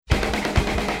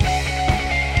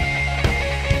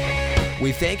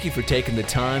We thank you for taking the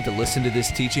time to listen to this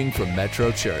teaching from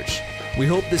Metro Church. We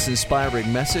hope this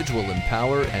inspiring message will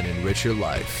empower and enrich your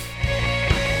life.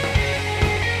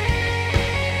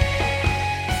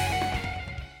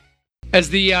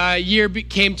 As the year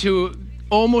came to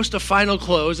almost a final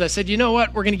close, I said, you know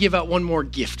what? We're going to give out one more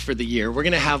gift for the year. We're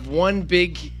going to have one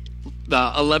big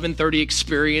 11:30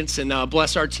 experience, and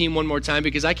bless our team one more time,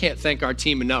 because I can't thank our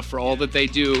team enough for all that they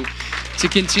do to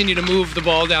continue to move the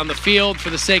ball down the field for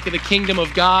the sake of the kingdom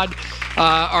of God.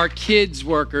 Our kids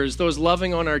workers, those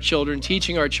loving on our children,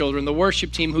 teaching our children, the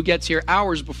worship team who gets here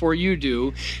hours before you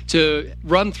do to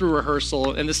run through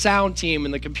rehearsal, and the sound team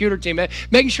and the computer team,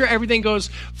 making sure everything goes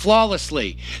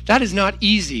flawlessly. That is not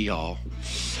easy, y'all.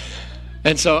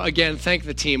 And so, again, thank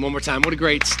the team one more time. What a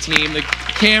great team. The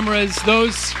cameras,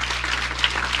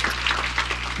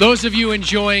 those of you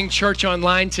enjoying church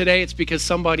online today, it's because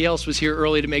somebody else was here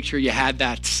early to make sure you had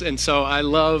that. And so I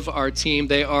love our team.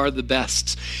 They are the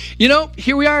best. You know,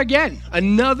 here we are again.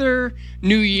 Another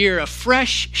new year, a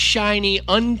fresh, shiny,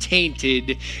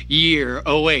 untainted year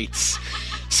awaits.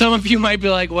 Some of you might be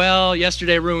like, well,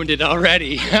 yesterday ruined it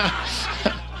already.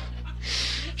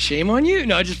 Shame on you.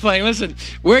 No, just playing. Listen,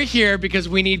 we're here because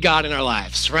we need God in our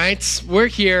lives, right? We're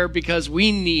here because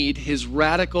we need his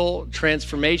radical,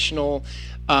 transformational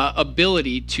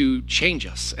ability to change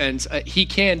us, and he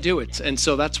can do it. And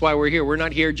so that's why we're here. We're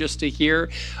not here just to hear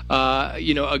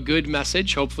a good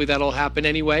message. Hopefully that'll happen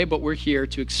anyway, but we're here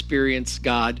to experience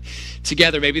God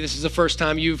together. Maybe this is the first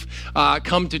time you've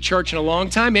come to church in a long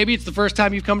time. Maybe it's the first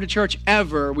time you've come to church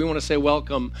ever. We want to say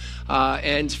welcome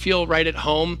and feel right at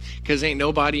home, because ain't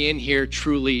nobody in here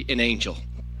truly an angel.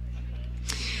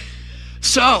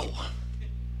 So,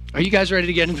 are you guys ready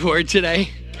to get into the Word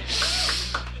today?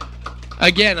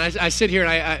 Again, I sit here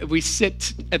and we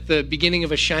sit at the beginning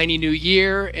of a shiny new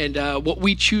year, and what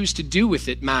we choose to do with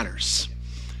it matters.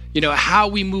 You know, how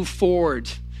we move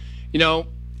forward,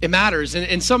 it matters.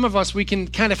 And some of us, we can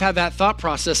kind of have that thought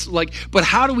process, but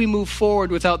how do we move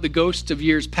forward without the ghost of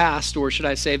years past, or should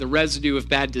I say the residue of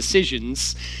bad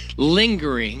decisions,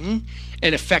 lingering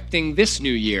and affecting this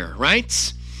new year,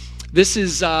 right? This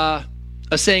is a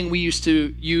saying we used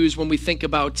to use when we think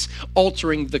about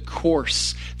altering the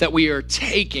course that we are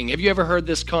taking. Have you ever heard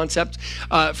this concept?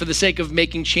 For the sake of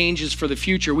making changes for the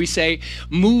future, we say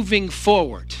moving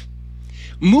forward.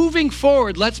 Moving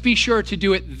forward, let's be sure to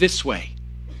do it this way.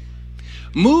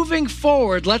 Moving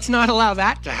forward, let's not allow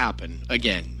that to happen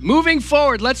again. Moving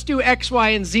forward, let's do X, Y,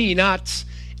 and Z, not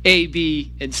A,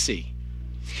 B, and C.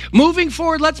 Moving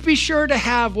forward, let's be sure to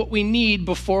have what we need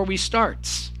before we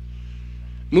start.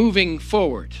 Moving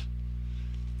forward.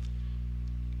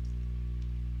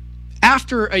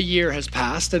 After a year has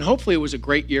passed, and hopefully it was a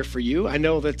great year for you. I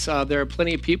know that there are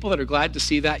plenty of people that are glad to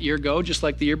see that year go just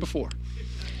like the year before.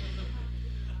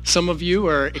 Some of you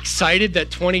are excited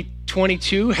that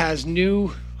 2022 has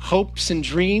new hopes and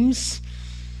dreams.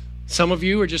 Some of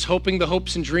you are just hoping the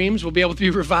hopes and dreams will be able to be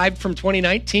revived from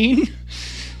 2019.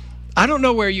 I don't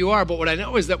know where you are, but what I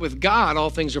know is that with God, all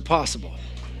things are possible.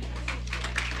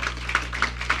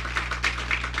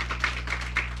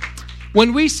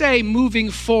 When we say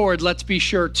moving forward, let's be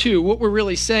sure too, what we're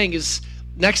really saying is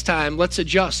next time, let's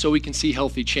adjust so we can see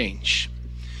healthy change.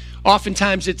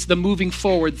 Oftentimes, it's the moving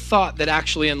forward thought that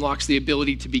actually unlocks the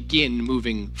ability to begin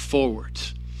moving forward.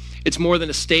 It's more than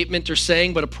a statement or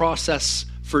saying, but a process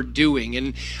for doing.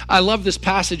 And I love this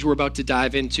passage we're about to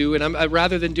dive into. And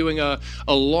rather than doing a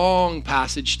long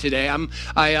passage today,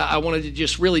 I wanted to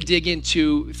just really dig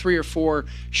into 3 or 4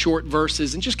 short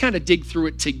verses and just kind of dig through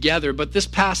it together. But this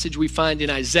passage we find in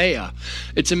Isaiah,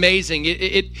 it's amazing.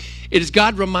 It is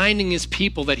God reminding his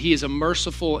people that he is a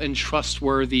merciful and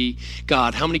trustworthy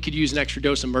God. How many could use an extra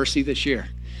dose of mercy this year?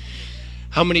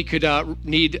 How many could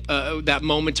need that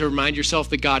moment to remind yourself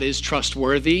that God is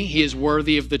trustworthy? He is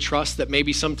worthy of the trust that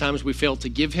maybe sometimes we fail to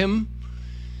give him.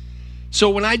 So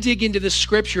when I dig into this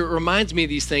scripture, it reminds me of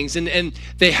these things, and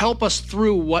they help us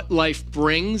through what life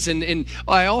brings. And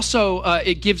I also,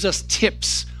 it gives us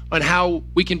tips on how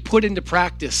we can put into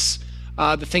practice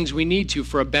the things we need to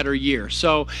for a better year.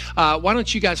 So why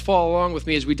don't you guys follow along with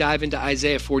me as we dive into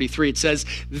Isaiah 43. It says,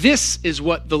 "This is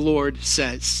what the Lord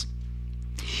says.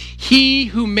 He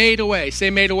who made a way,"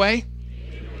 say made a way,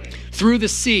 "through the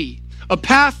sea, a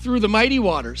path through the mighty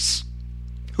waters,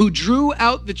 who drew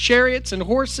out the chariots and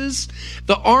horses,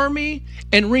 the army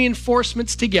and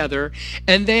reinforcements together,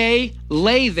 and they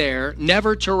lay there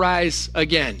never to rise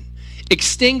again,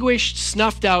 extinguished,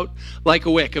 snuffed out like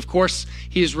a wick." Of course,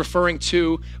 he is referring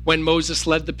to when Moses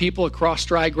led the people across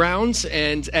dry grounds,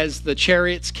 and as the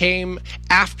chariots came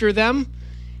after them,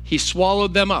 He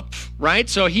swallowed them up, right?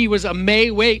 So he was a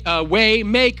way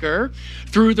maker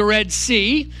through the Red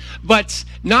Sea, but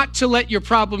not to let your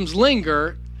problems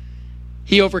linger,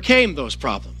 he overcame those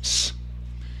problems.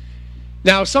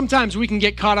 Now, sometimes we can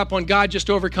get caught up on God just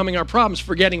overcoming our problems,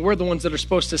 forgetting we're the ones that are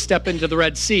supposed to step into the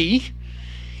Red Sea,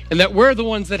 and that we're the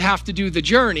ones that have to do the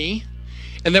journey,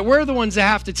 and that we're the ones that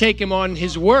have to take him on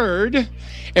his word,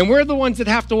 and we're the ones that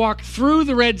have to walk through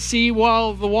the Red Sea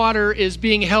while the water is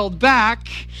being held back.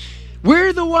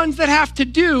 We're the ones that have to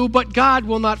do, but God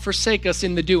will not forsake us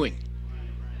in the doing.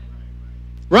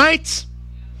 Right?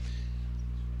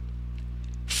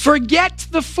 Forget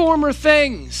the former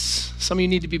things. Some of you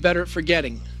need to be better at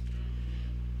forgetting.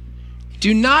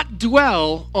 Do not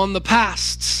dwell on the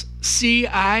past. See,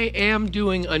 I am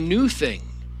doing a new thing.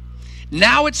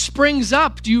 Now it springs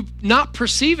up. Do you not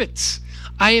perceive it?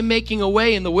 I am making a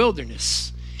way in the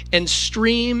wilderness and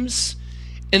streams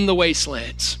in the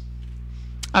wastelands.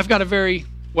 I've got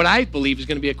what I believe is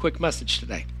going to be a quick message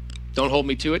today. Don't hold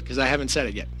me to it because I haven't said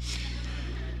it yet.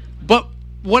 But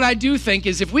what I do think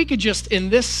is if we could just, in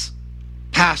this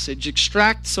passage,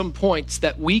 extract some points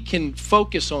that we can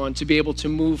focus on to be able to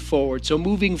move forward. So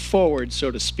moving forward,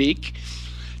 so to speak.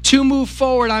 To move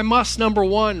forward, I must, number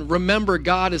one, remember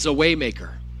God is a way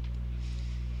maker.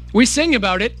 We sing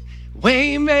about it,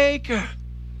 way maker,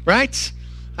 right?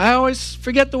 I always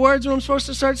forget the words when I'm supposed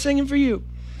to start singing for you.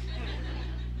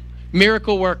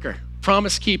 Miracle worker,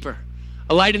 promise keeper,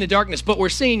 a light in the darkness. But we're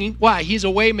singing, why? He's a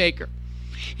way maker.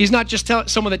 He's not just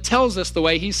someone that tells us the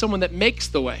way, he's someone that makes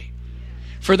the way.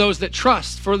 For those that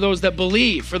trust, for those that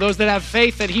believe, for those that have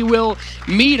faith that he will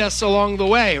meet us along the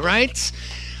way, right?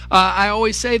 I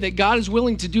always say that God is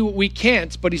willing to do what we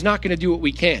can't, but he's not going to do what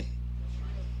we can.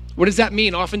 What does that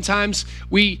mean? Oftentimes,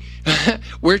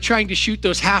 we're trying to shoot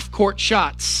those half-court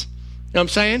shots. You know what I'm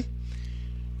saying?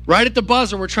 Right at the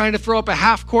buzzer, we're trying to throw up a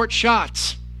half-court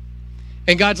shot.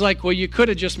 And God's like, well, you could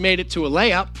have just made it to a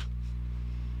layup.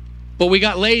 But we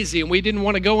got lazy and we didn't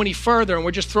want to go any further. And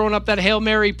we're just throwing up that Hail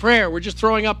Mary prayer. We're just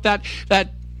throwing up that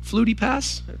flutie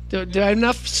pass. Do I have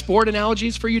enough sport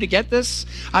analogies for you to get this?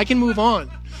 I can move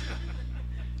on.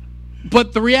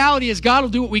 But the reality is God will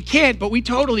do what we can't, but we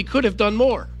totally could have done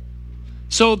more.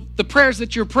 So the prayers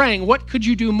that you're praying, what could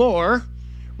you do more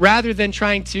rather than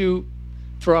trying to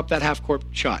throw up that half-court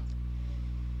shot?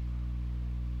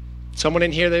 Someone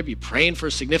in here, they'd be praying for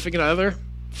a significant other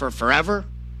for forever.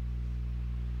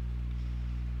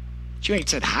 But you ain't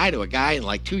said hi to a guy in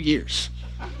like 2 years.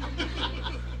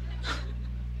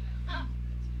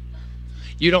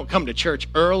 You don't come to church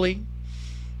early.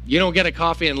 You don't get a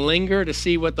coffee and linger to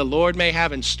see what the Lord may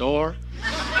have in store.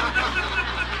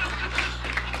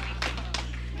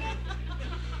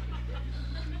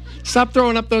 Stop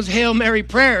throwing up those Hail Mary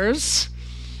prayers.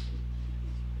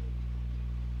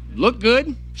 Look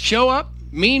good, show up,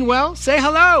 mean well, say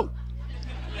hello.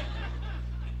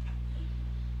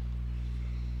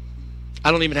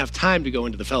 I don't even have time to go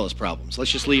into the fellas' problems.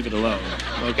 Let's just leave it alone,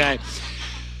 okay?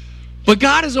 But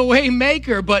God is a way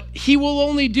maker, but he will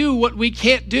only do what we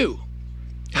can't do.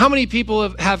 How many people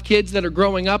have kids that are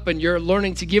growing up and you're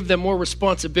learning to give them more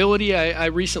responsibility? I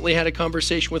recently had a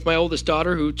conversation with my oldest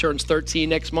daughter who turns 13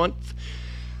 next month.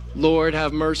 Lord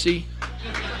have mercy.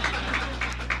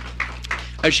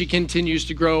 As she continues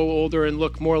to grow older and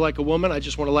look more like a woman, I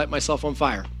just want to light myself on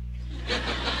fire.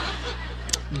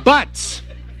 But,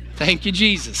 thank you,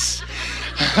 Jesus.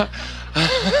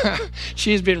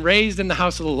 She has been raised in the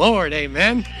house of the Lord,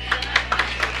 amen.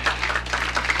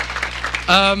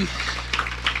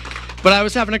 But I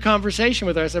was having a conversation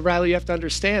with her. I said, Riley, you have to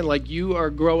understand, like, you are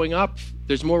growing up.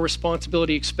 There's more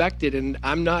responsibility expected, and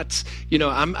I'm not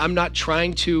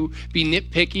trying to be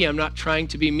nitpicky. I'm not trying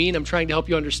to be mean. I'm trying to help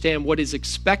you understand what is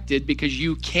expected because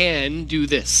you can do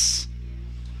this.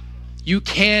 You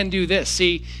can do this.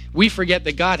 See, we forget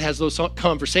that God has those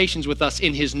conversations with us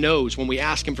in his nose when we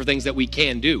ask him for things that we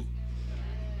can do.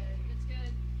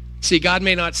 See, God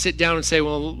may not sit down and say,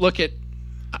 well, look at,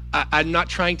 I'm not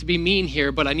trying to be mean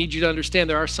here, but I need you to understand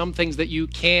there are some things that you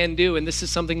can do, and this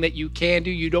is something that you can do.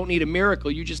 You don't need a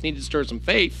miracle. You just need to stir some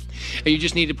faith, and you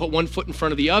just need to put one foot in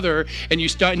front of the other, and you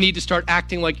need to start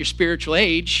acting like your spiritual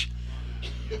age.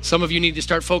 Some of you need to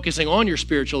start focusing on your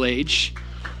spiritual age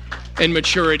and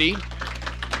maturity.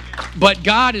 But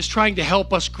God is trying to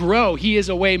help us grow. He is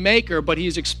a way maker, but he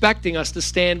is expecting us to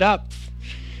stand up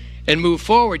and move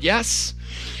forward. Yes?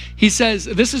 He says,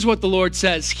 this is what the Lord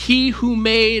says, he who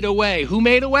made a way. Who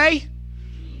made a way?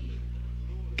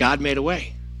 God made a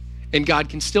way. And God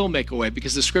can still make a way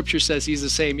because the scripture says he's the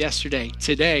same yesterday,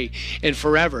 today, and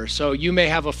forever. So you may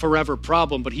have a forever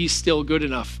problem, but he's still good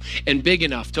enough and big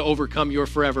enough to overcome your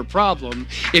forever problem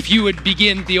if you would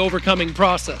begin the overcoming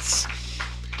process.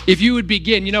 If you would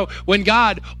begin, when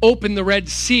God opened the Red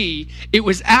Sea, it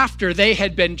was after they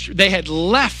had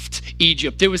left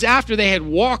Egypt. It was after they had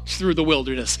walked through the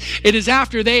wilderness. It is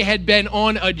after they had been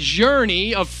on a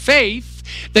journey of faith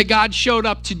that God showed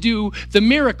up to do the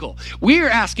miracle. We're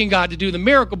asking God to do the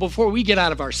miracle before we get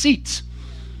out of our seats.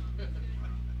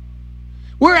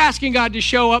 We're asking God to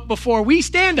show up before we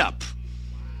stand up.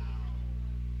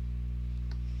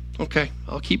 Okay,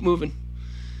 I'll keep moving.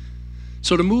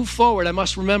 So to move forward, I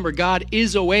must remember God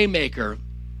is a way maker.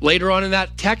 Later on in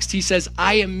that text, he says,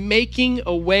 I am making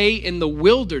a way in the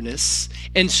wilderness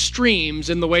and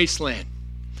streams in the wasteland.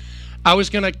 I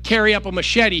was going to carry up a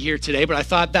machete here today, but I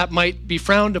thought that might be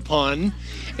frowned upon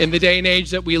in the day and age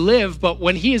that we live. But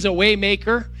when he is a way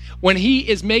maker, when he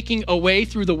is making a way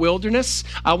through the wilderness,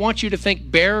 I want you to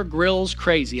think Bear Grylls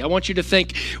crazy. I want you to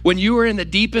think when you were in the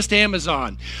deepest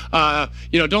Amazon,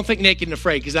 don't think Naked and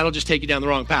Afraid because that'll just take you down the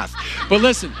wrong path. But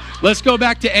listen, let's go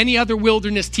back to any other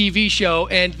wilderness TV show,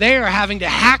 and they are having to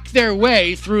hack their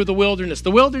way through the wilderness.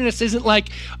 The wilderness isn't like,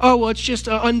 it's just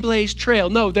an unblazed trail.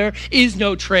 No, there is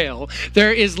no trail.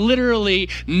 There is literally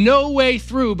no way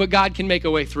through, but God can make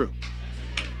a way through.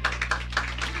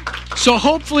 So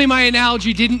hopefully my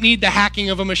analogy didn't need the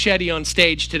hacking of a machete on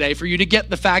stage today for you to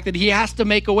get the fact that he has to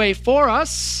make a way for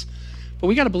us, but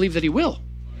we got to believe that he will.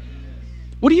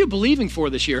 What are you believing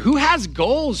for this year? Who has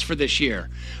goals for this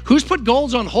year? Who's put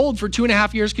goals on hold for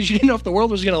 2.5 years because you didn't know if the world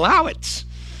was going to allow it?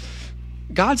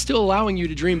 God's still allowing you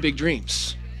to dream big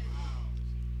dreams.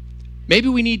 Maybe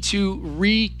we need to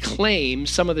reclaim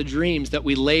some of the dreams that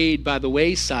we laid by the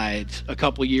wayside a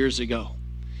couple years ago.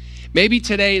 Maybe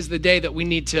today is the day that we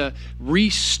need to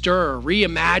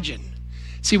reimagine.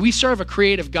 See, we serve a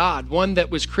creative God, one that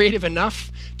was creative enough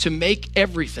to make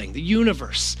everything, the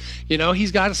universe.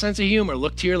 He's got a sense of humor.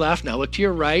 Look to your left, now look to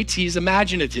your right. He's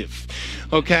imaginative,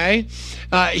 okay?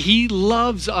 He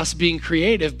loves us being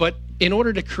creative, but in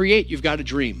order to create, you've got to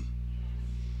dream.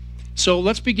 So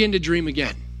let's begin to dream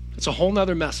again. It's a whole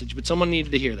nother message, but someone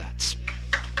needed to hear that.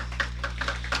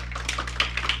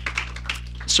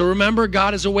 So remember,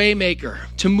 God is a way maker.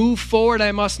 To move forward,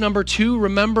 I must, number 2,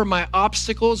 remember my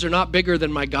obstacles are not bigger than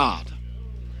my God.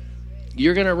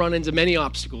 You're going to run into many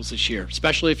obstacles this year,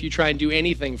 especially if you try and do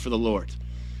anything for the Lord.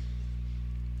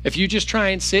 If you just try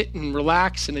and sit and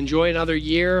relax and enjoy another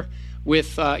year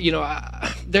with,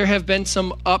 there have been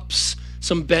some ups,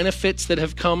 some benefits that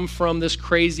have come from this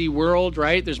crazy world,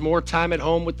 right? There's more time at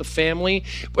home with the family,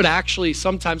 but actually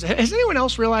sometimes, has anyone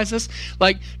else realized this?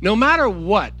 Like, no matter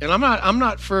what, and I'm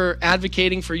not for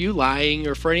advocating for you lying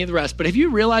or for any of the rest, but have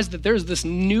you realized that there's this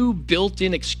new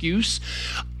built-in excuse?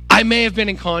 I may have been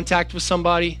in contact with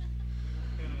somebody.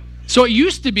 So it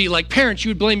used to be like parents,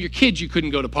 you would blame your kids you couldn't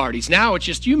go to parties. Now it's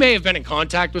just, you may have been in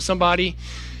contact with somebody.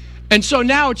 And so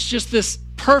now it's just this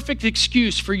perfect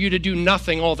excuse for you to do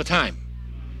nothing all the time.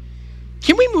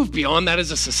 Can we move beyond that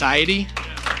as a society?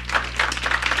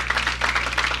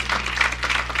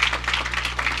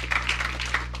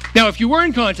 Now, if you were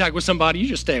in contact with somebody, you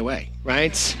just stay away,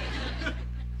 right?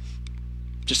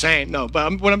 Just saying, no.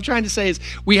 But what I'm trying to say is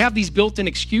we have these built-in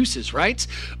excuses, right?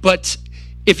 But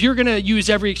if you're going to use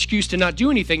every excuse to not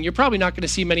do anything, you're probably not going to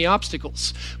see many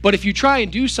obstacles. But if you try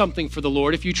and do something for the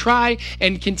Lord, if you try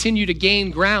and continue to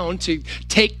gain ground, to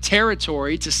take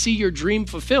territory, to see your dream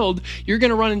fulfilled, you're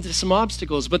going to run into some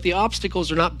obstacles. But the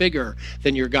obstacles are not bigger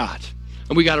than your God.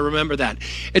 And we got to remember that.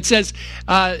 It says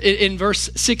in verse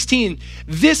 16,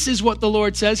 this is what the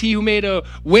Lord says, he who made a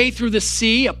way through the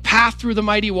sea, a path through the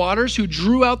mighty waters, who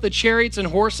drew out the chariots and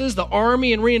horses, the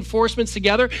army and reinforcements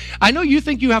together. I know you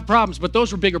think you have problems, but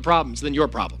those were bigger problems than your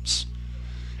problems.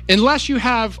 Unless you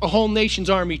have a whole nation's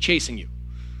army chasing you.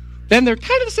 Then they're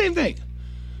kind of the same thing.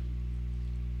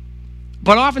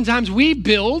 But oftentimes we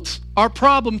build our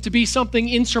problem to be something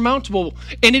insurmountable.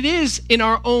 And it is in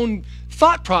our own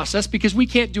thought process because we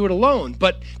can't do it alone.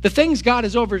 But the things God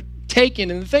has overtaken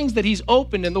and the things that he's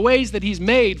opened and the ways that he's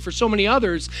made for so many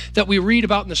others that we read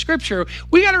about in the scripture,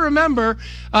 we got to remember,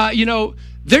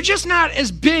 they're just not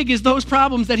as big as those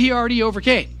problems that he already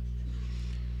overcame.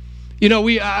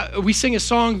 We sing a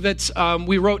song that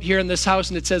we wrote here in this house,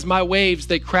 and it says, my waves,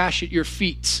 they crash at your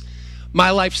feet. My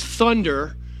life's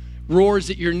thunder roars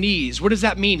at your knees. What does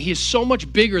that mean? He is so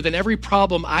much bigger than every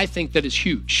problem I think that is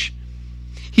huge.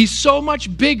 He's so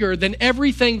much bigger than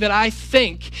everything that I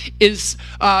think is,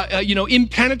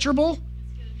 impenetrable.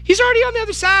 He's already on the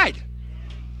other side.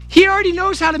 He already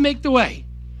knows how to make the way.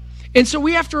 And so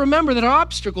we have to remember that our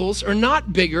obstacles are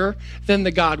not bigger than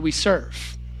the God we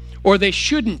serve, or they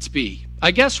shouldn't be.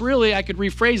 I guess really I could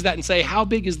rephrase that and say, how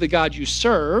big is the God you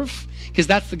serve? Because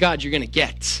that's the God you're going to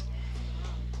get.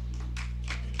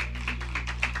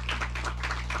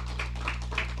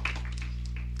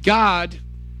 God,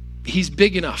 he's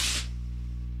big enough.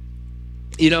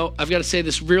 You know, I've got to say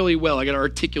this really well. I got to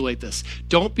articulate this.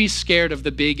 Don't be scared of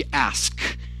the big ask.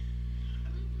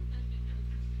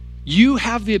 You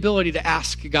have the ability to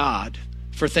ask God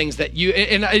for things that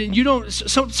you don't.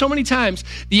 So many times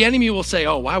the enemy will say,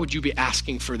 "Oh, why would you be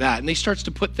asking for that?" And he starts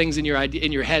to put things in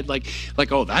your head like,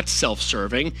 "Oh, that's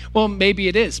self-serving." Well, maybe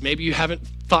it is. Maybe you haven't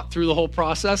thought through the whole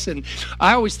process. And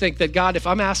I always think that God, if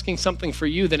I'm asking something for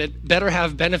you, then it better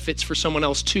have benefits for someone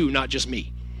else too, not just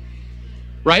me.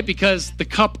 Right? Because the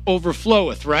cup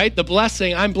overfloweth, right? The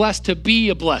blessing, I'm blessed to be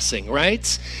a blessing,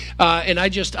 right? And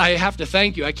I have to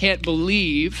thank you. I can't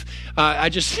believe I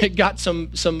just got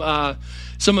some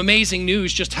amazing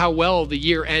news just how well the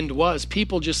year end was.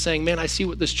 People just saying, man, I see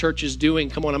what this church is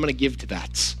doing. Come on, I'm going to give to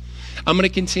that. I'm going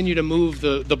to continue to move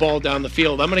the ball down the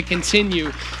field. I'm going to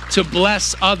continue to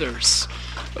bless others.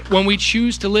 When we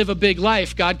choose to live a big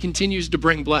life, God continues to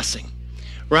bring blessing.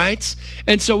 Right?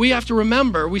 And so we have to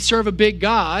remember we serve a big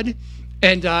God,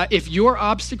 and if your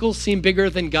obstacles seem bigger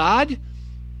than God,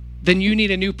 then you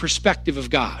need a new perspective of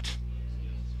God.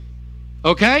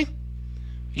 Okay?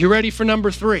 You ready for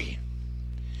number 3?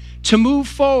 To move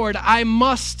forward, I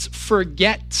must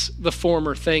forget the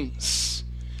former things.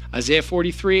 Isaiah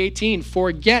 43:18,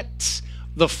 forget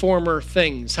the former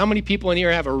things. How many people in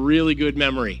here have a really good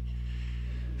memory?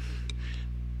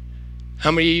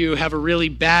 How many of you have a really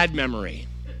bad memory?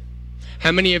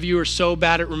 How many of you are so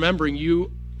bad at remembering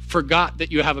you forgot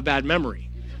that you have a bad memory?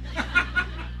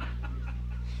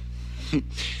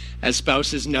 As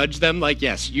spouses nudge them like,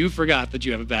 yes, you forgot that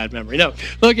you have a bad memory. No,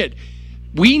 look at,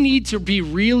 we need to be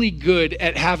really good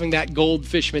at having that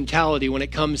goldfish mentality when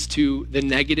it comes to the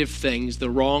negative things, the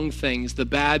wrong things, the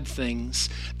bad things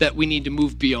that we need to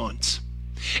move beyond.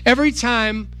 Every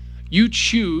time you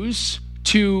choose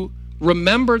to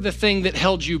remember the thing that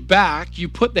held you back, you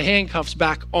put the handcuffs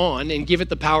back on and give it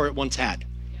the power it once had.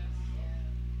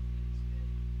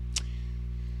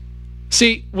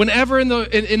 See, whenever in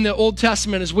the Old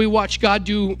Testament, as we watch God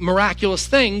do miraculous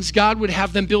things, God would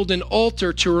have them build an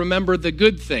altar to remember the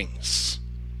good things,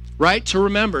 right? To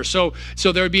remember. So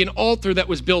there would be an altar that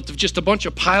was built of just a bunch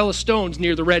of pile of stones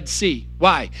near the Red Sea.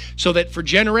 Why? So that for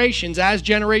generations, as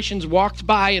generations walked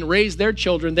by and raised their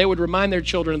children, they would remind their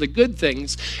children of the good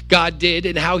things God did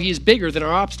and how he is bigger than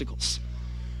our obstacles.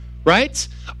 Right?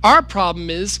 Our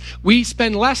problem is we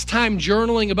spend less time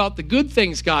journaling about the good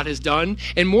things God has done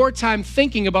and more time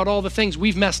thinking about all the things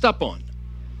we've messed up on.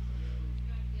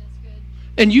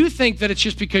 And you think that it's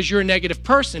just because you're a negative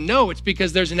person. No, it's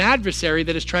because there's an adversary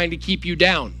that is trying to keep you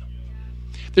down.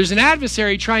 There's an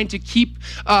adversary trying to keep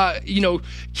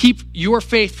your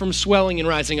faith from swelling and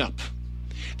rising up.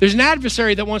 There's an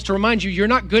adversary that wants to remind you you're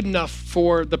not good enough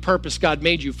for the purpose God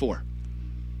made you for.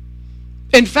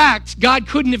 In fact, God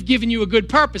couldn't have given you a good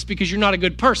purpose because you're not a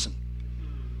good person.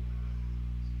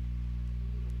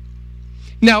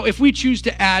 Now, if we choose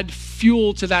to add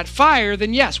fuel to that fire,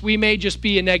 then yes, we may just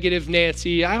be a negative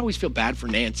Nancy. I always feel bad for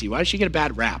Nancy. Why does she get a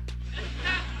bad rap?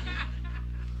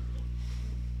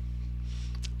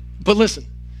 But listen,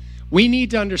 we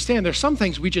need to understand there's some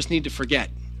things we just need to forget.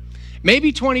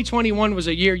 Maybe 2021 was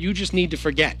a year you just need to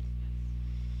forget.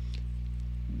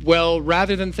 Well,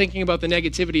 rather than thinking about the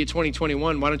negativity of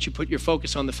 2021, why don't you put your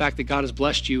focus on the fact that God has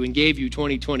blessed you and gave you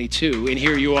 2022, and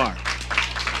here you are.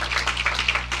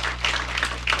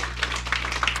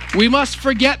 We must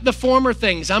forget the former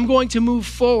things. I'm going to move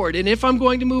forward. And if I'm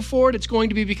going to move forward, it's going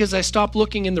to be because I stop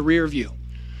looking in the rear view.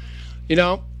 You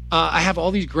know, I have all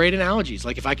these great analogies.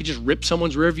 Like if I could just rip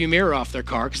someone's rear view mirror off their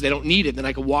car because they don't need it, then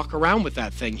I could walk around with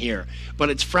that thing here. But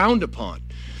it's frowned upon.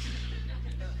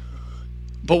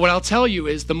 But what I'll tell you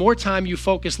is the more time you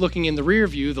focus looking in the rear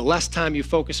view, the less time you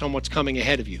focus on what's coming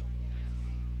ahead of you.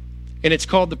 And it's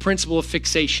called the principle of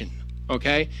fixation,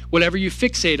 okay? Whatever you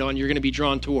fixate on, you're going to be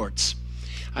drawn towards.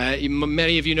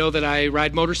 Many of you know that I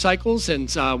ride motorcycles,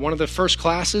 and one of the first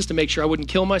classes to make sure I wouldn't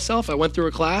kill myself, I went through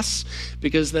a class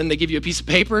because then they give you a piece of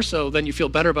paper, so then you feel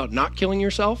better about not killing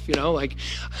yourself, you know, like,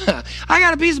 I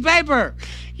got a piece of paper,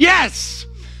 yes!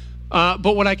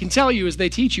 But what I can tell you is they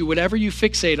teach you whatever you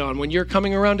fixate on. When you're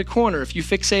coming around a corner, if you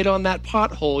fixate on that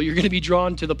pothole, you're going to be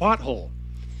drawn to the pothole.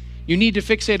 You need to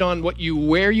fixate on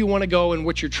where you want to go and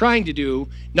what you're trying to do,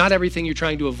 not everything you're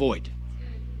trying to avoid.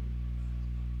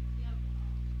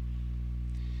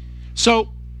 So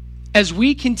as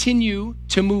we continue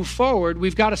to move forward,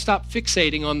 we've got to stop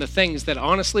fixating on the things that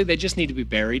honestly, they just need to be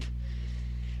buried.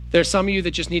 There's some of you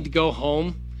that just need to go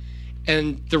home,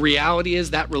 and the reality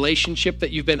is that relationship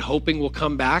that you've been hoping will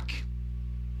come back,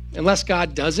 unless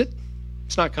God does it,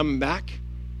 it's not coming back.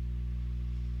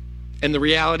 And the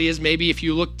reality is, maybe if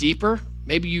you look deeper,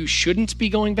 maybe you shouldn't be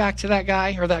going back to that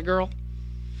guy or that girl.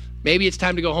 Maybe it's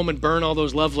time to go home and burn all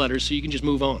those love letters so you can just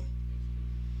move on.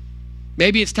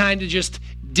 Maybe it's time to just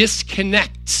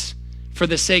disconnect for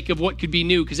the sake of what could be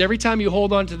new, because every time you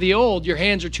hold on to the old, your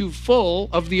hands are too full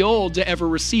of the old to ever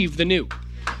receive the new.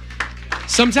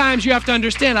 Sometimes you have to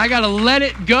understand, I got to let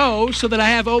it go so that I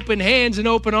have open hands and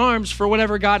open arms for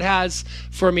whatever God has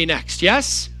for me next.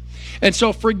 Yes? And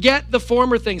so forget the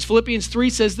former things. Philippians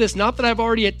 3 says this, not that I've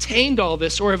already attained all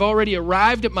this or have already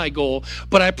arrived at my goal,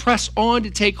 but I press on to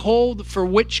take hold for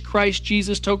which Christ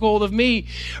Jesus took hold of me.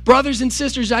 Brothers and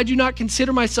sisters, I do not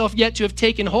consider myself yet to have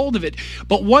taken hold of it.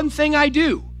 But one thing I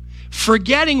do,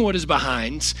 forgetting what is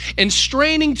behind and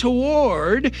straining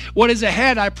toward what is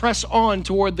ahead, I press on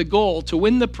toward the goal to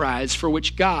win the prize for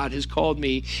which God has called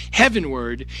me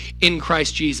heavenward in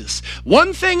Christ Jesus.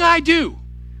 One thing I do.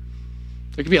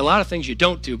 There could be a lot of things you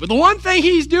don't do, but the one thing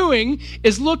he's doing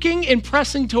is looking and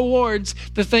pressing towards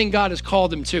the thing God has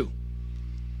called him to.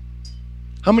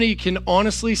 How many of you can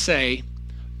honestly say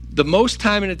the most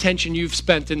time and attention you've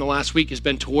spent in the last week has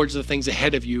been towards the things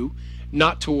ahead of you,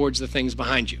 not towards the things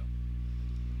behind you?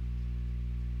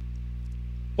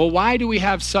 Well, why do we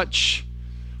have such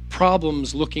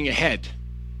problems looking ahead?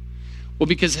 Well,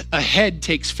 because ahead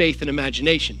takes faith and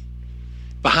imagination.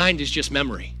 Behind is just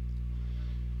memory.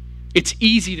 It's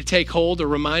easy to take hold or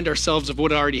remind ourselves of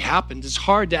what already happened. It's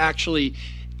hard to actually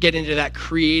get into that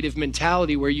creative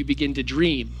mentality where you begin to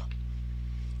dream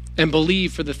and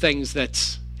believe for the things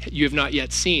that you have not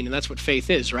yet seen. And that's what faith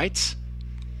is, right?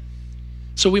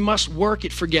 So we must work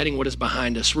at forgetting what is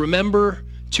behind us. Remember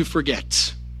to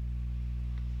forget.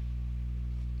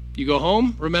 You go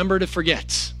home, remember to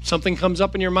forget. Something comes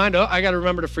up in your mind, oh, I got to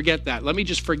remember to forget that. Let me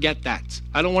just forget that.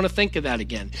 I don't want to think of that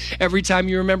again. Every time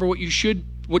you remember what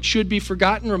should be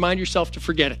forgotten, remind yourself to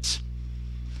forget it.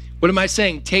 What am I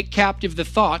saying? Take captive the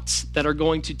thoughts that are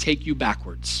going to take you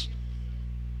backwards.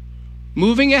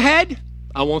 Moving ahead,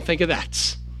 I won't think of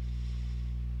that.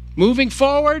 Moving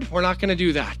forward, we're not going to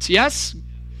do that. Yes?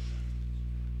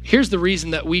 Here's the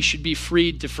reason that we should be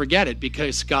freed to forget it,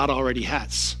 because God already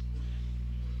has.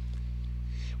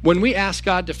 When we ask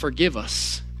God to forgive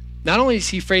us, not only is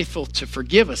he faithful to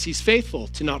forgive us, he's faithful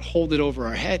to not hold it over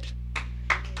our head.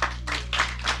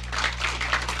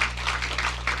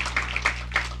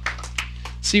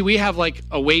 See, we have like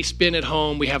a waste bin at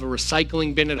home, we have a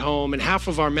recycling bin at home, and half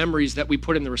of our memories that we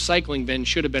put in the recycling bin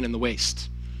should have been in the waste.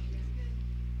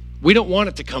 We don't want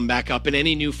it to come back up in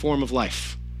any new form of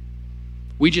life.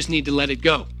 We just need to let it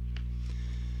go.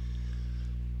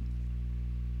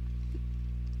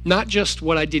 Not just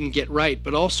what I didn't get right,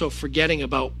 but also forgetting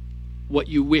about what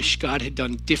you wish God had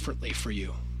done differently for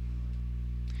you.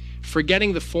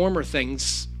 Forgetting the former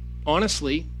things,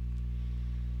 honestly,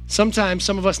 sometimes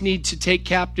some of us need to take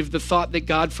captive the thought that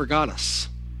God forgot us.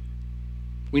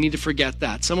 We need to forget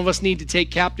that. Some of us need to take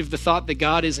captive the thought that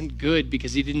God isn't good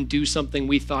because he didn't do something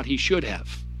we thought he should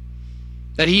have.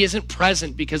 That he isn't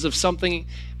present because of something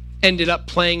ended up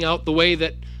playing out the way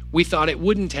that we thought it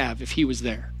wouldn't have if he was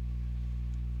there.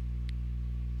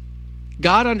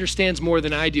 God understands more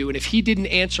than I do, and if he didn't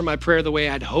answer my prayer the way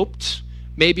I'd hoped,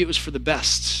 maybe it was for the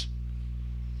best,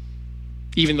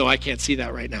 even though I can't see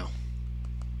that right now.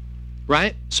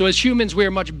 Right? So as humans, we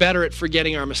are much better at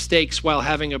forgetting our mistakes while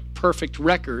having a perfect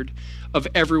record of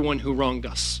everyone who wronged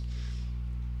us.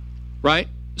 Right?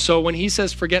 So when he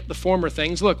says forget the former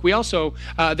things, look, we also,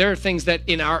 there are things that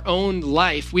in our own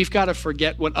life, we've got to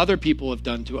forget what other people have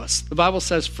done to us. The Bible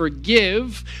says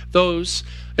forgive those,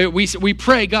 we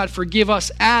pray, God, forgive us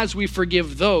as we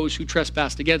forgive those who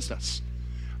trespassed against us.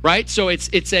 Right? So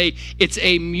it's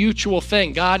a mutual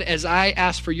thing. God, as I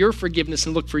ask for your forgiveness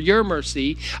and look for your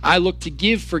mercy, I look to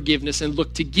give forgiveness and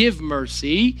look to give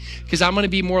mercy, because I'm going to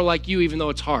be more like you even though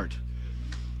it's hard.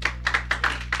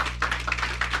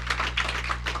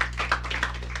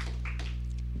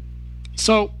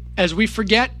 So as we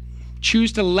forget,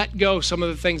 choose to let go some of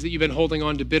the things that you've been holding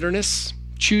on to bitterness.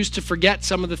 Choose to forget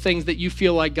some of the things that you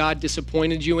feel like God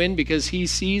disappointed you in, because he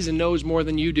sees and knows more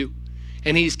than you do.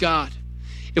 And he's God.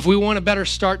 If we want a better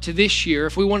start to this year,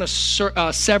 if we want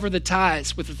to sever the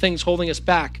ties with the things holding us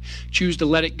back, choose to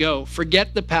let it go.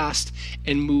 Forget the past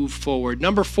and move forward.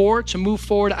 Number 4, to move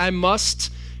forward, I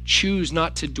must choose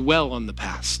not to dwell on the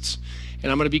past.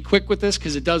 And I'm going to be quick with this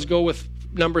because it does go with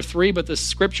number 3, but the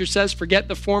scripture says, forget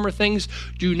the former things,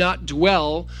 do not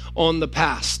dwell on the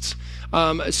past.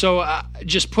 So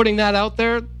just putting that out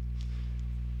there,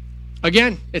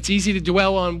 again, it's easy to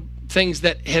dwell on things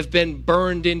that have been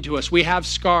burned into us. We have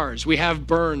scars, we have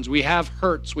burns, we have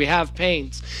hurts, we have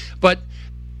pains. But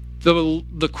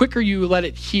the quicker you let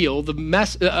it heal, the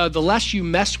less you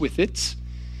mess with it,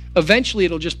 eventually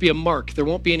it'll just be a mark. There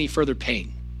won't be any further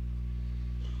pain.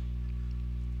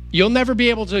 You'll never be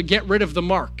able to get rid of the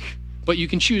mark, but you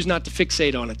can choose not to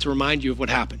fixate on it to remind you of what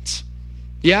happens.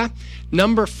 Yeah?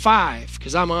 Number 5,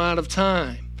 because I'm out of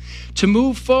time. To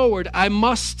move forward, I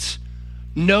must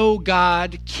know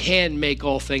God can make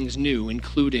all things new,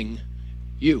 including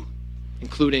you,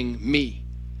 including me.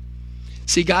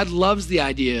 See, God loves the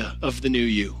idea of the new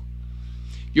you.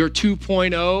 Your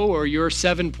 2.0 or your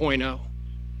 7.0.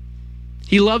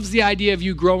 He loves the idea of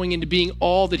you growing into being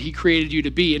all that he created you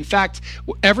to be. In fact,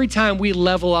 every time we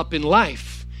level up in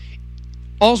life,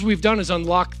 all we've done is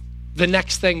unlock the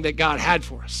next thing that God had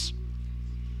for us.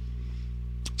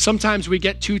 Sometimes we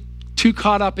get too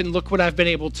caught up in look what I've been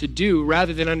able to do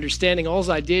rather than understanding all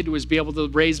I did was be able to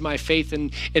raise my faith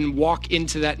and walk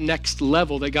into that next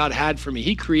level that God had for me.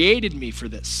 He created me for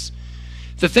this.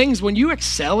 The things, when you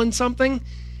excel in something,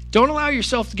 don't allow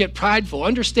yourself to get prideful.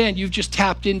 Understand you've just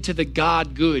tapped into the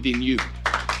God good in you.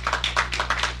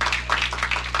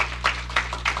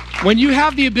 When you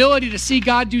have the ability to see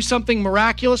God do something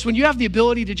miraculous, when you have the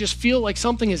ability to just feel like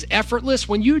something is effortless,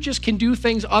 when you just can do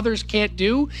things others can't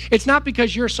do, it's not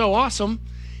because you're so awesome.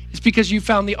 It's because you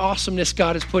found the awesomeness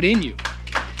God has put in you.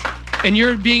 And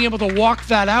you're being able to walk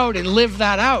that out and live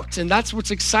that out. And that's what's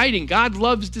exciting. God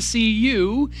loves to see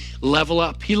you level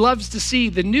up. He loves to see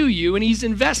the new you, and he's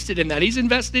invested in that. He's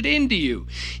invested into you.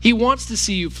 He wants to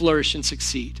see you flourish and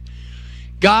succeed.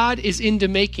 God is into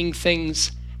making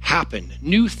things happen.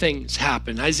 New things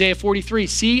happen. Isaiah 43,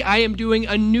 see, I am doing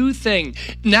a new thing.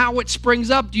 Now it springs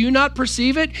up. Do you not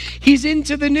perceive it? He's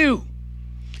into the new.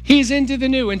 He's into the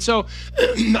new. And so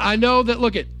I know that,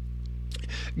 look at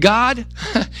God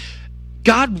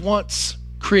wants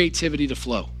creativity to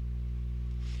flow.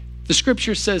 The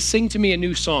scripture says, sing to me a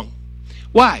new song.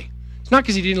 Why? It's not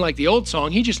because he didn't like the old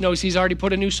song. He just knows he's already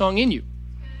put a new song in you.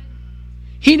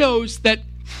 He knows that,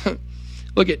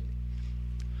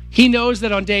 he knows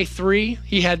that on day 3,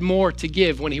 he had more to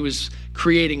give when he was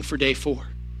creating for day 4.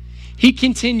 He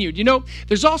continued. You know,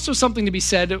 there's also something to be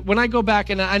said. When I go back,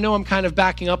 and I know I'm kind of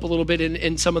backing up a little bit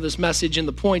in some of this message and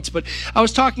the points, but I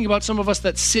was talking about some of us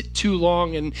that sit too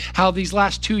long and how these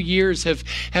last 2 years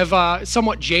have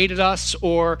somewhat jaded us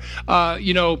or,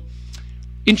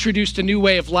 introduced a new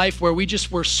way of life where we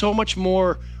just were so much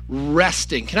more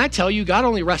resting. Can I tell you, God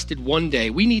only rested one day.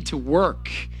 We need to work.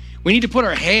 We need to put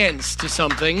our hands to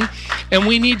something, and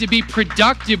we need to be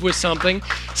productive with something.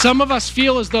 Some of us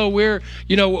feel as though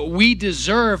we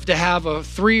deserve to have a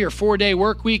 3 or 4 day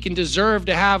work week and deserve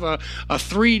to have a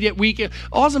 3-day week.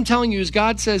 All I'm telling you is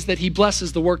God says that he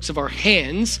blesses the works of our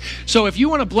hands. So if you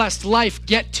want a blessed life,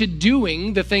 get to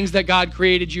doing the things that God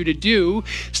created you to do.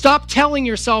 Stop telling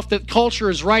yourself that culture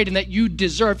is right and that you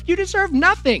deserve. You deserve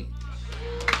nothing.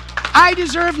 I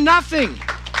deserve nothing.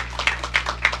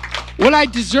 What I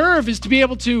deserve is to be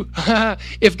able to,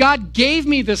 if God gave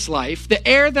me this life, the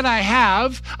air that I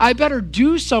have, I better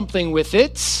do something with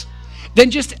it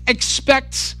than just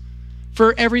expect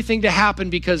for everything to happen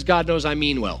because God knows I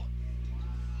mean well.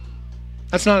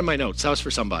 That's not in my notes. That was for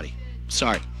somebody.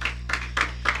 Sorry.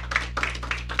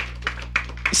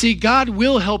 See, God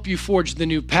will help you forge the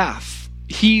new path.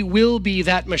 He will be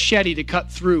that machete to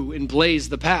cut through and blaze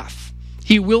the path.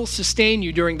 He will sustain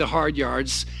you during the hard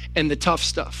yards and the tough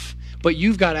stuff. But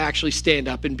you've got to actually stand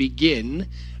up and begin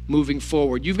moving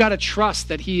forward. You've got to trust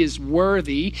that he is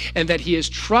worthy and that he is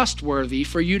trustworthy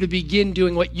for you to begin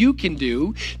doing what you can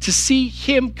do to see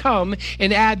him come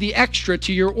and add the extra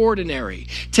to your ordinary,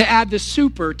 to add the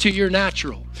super to your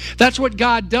natural. That's what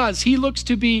God does. He looks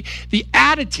to be the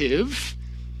additive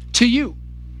to you.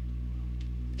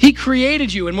 He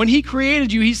created you, and when he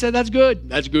created you, he said, that's good.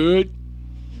 That's good.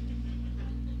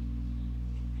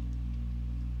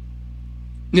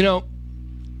 You know,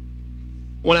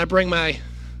 when I bring my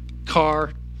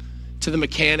car to the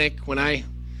mechanic, when I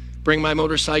bring my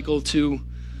motorcycle to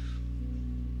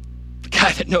the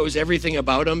guy that knows everything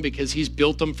about them because he's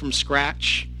built them from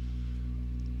scratch,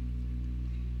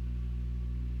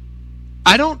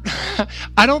 I don't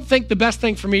think the best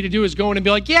thing for me to do is go in and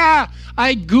be like, yeah,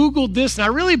 I Googled this and I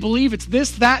really believe it's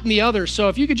this, that, and the other. So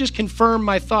if you could just confirm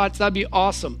my thoughts, that'd be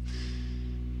awesome.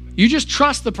 You just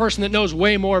trust the person that knows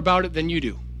way more about it than you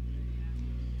do.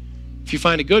 If you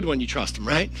find a good one, you trust them,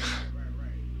 right?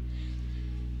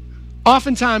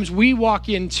 Oftentimes we walk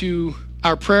into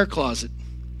our prayer closet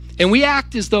and we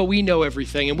act as though we know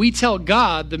everything, and we tell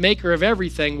God, the maker of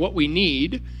everything, what we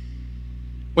need,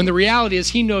 when the reality is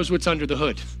he knows what's under the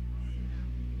hood.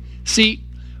 See,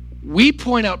 we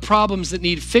point out problems that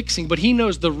need fixing, but he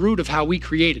knows the root of how we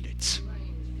created it.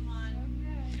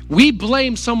 We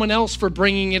blame someone else for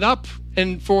bringing it up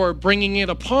and for bringing it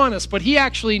upon us, but he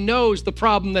actually knows the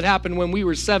problem that happened when we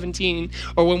were 17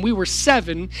 or when we were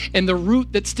 7, and the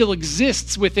root that still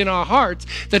exists within our hearts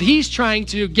that he's trying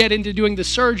to get into doing the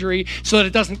surgery so that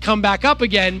it doesn't come back up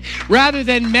again, rather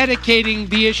than medicating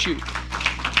the issue.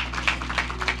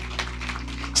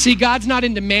 See, God's not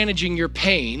into managing your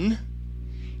pain.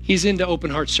 He's into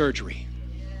open heart surgery.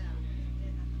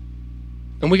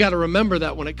 And we got to remember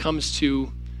that when it comes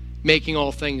to making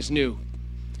all things new.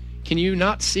 Can you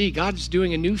not see God's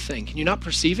doing a new thing? Can you not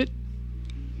perceive it?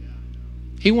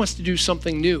 He wants to do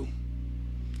something new.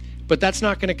 But that's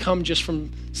not going to come just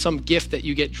from some gift that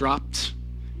you get dropped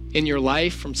in your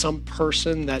life, from some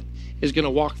person that is going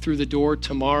to walk through the door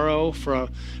tomorrow,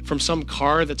 from some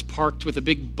car that's parked with a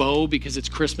big bow because it's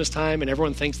Christmas time and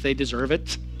everyone thinks they deserve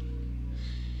it.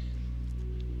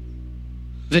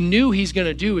 The new he's going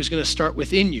to do is going to start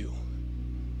within you.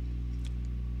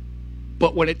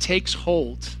 But when it takes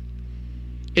hold,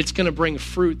 it's going to bring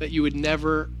fruit that you would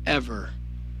never, ever,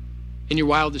 in your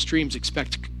wildest dreams,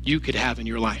 expect you could have in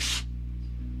your life.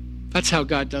 That's how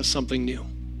God does something new.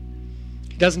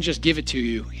 He doesn't just give it to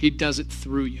you, he does it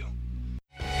through you.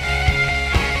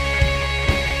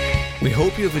 We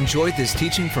hope you have enjoyed this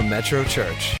teaching from Metro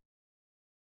Church.